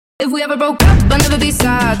If we ever broke up, I'd never be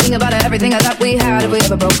sad. Think about everything I thought we had. If we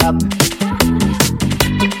ever broke up.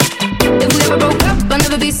 If we ever broke up, I'd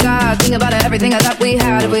never be sad. Think about everything I thought we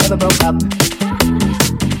had. If we ever broke up.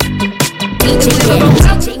 If we ever broke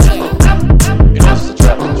up. It's the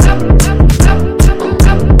trap.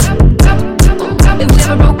 If we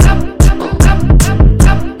ever broke up.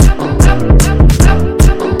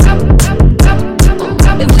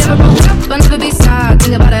 If we ever broke up, I'd never be sad.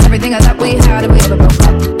 Think about everything I thought we had. If we ever broke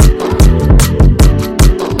up.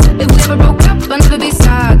 If we ever broke up, I'd never be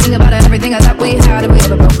sad. Think about everything I thought we had. If we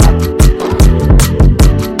ever broke up.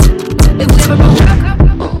 If we ever broke up.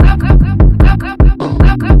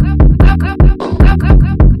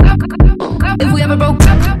 If we ever broke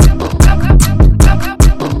up.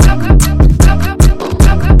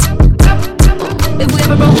 If we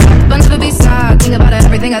ever broke up, I'd never be sad. Think about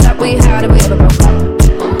everything I thought we had. If we ever broke up.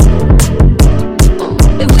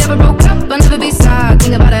 If we ever broke up, I'd never be sad.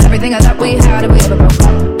 Think about everything I thought we had. If we ever broke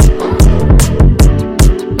up.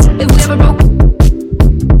 If we ever broke.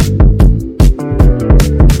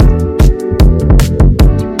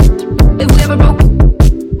 If we ever broke.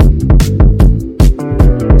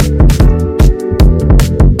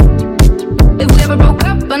 If we ever broke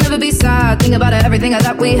up, I'd never be sad. Think about everything I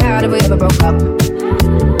thought we had. If we ever broke up.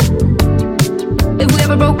 If we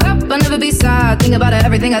ever broke up, I'd never be sad. Think about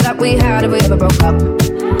everything I thought we had. If we ever broke up.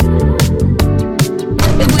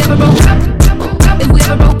 If we ever broke up. If we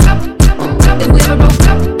ever broke up. If we ever broke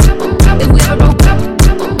up. If we ever broke up.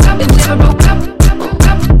 If we ever broke up.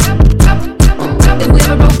 If we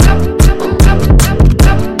ever broke up. If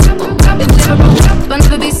we ever broke up, I'd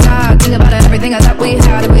never be sad. Think about everything I thought we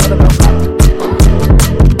had. If we ever broke up.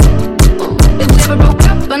 If we ever broke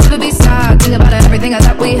up, I'd never be sad. Think about everything I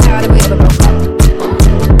thought we had. If we ever broke up.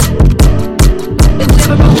 If we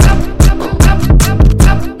ever broke up.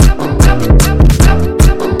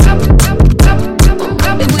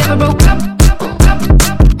 If we ever broke up.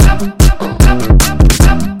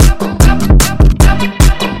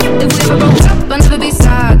 If we ever broke up, I'd never be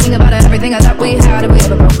sad. Think about everything I thought we had. If we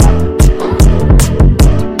ever broke up.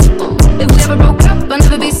 If we ever broke up, I'd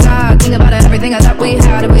never be sad. Think about everything I thought we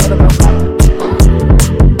had. If we ever broke up.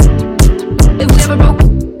 If we ever broke.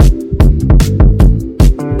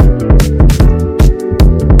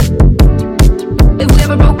 If we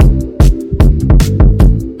ever broke.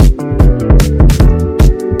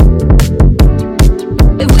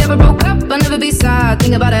 If we ever broke up, I'd never be sad.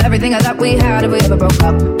 Think about everything I thought we had. If we ever broke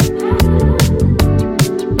up.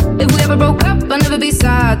 If we ever broke up, I'd never be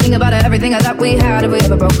sad. Think about everything I thought we had. If we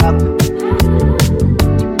ever broke up.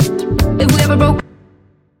 If we ever broke.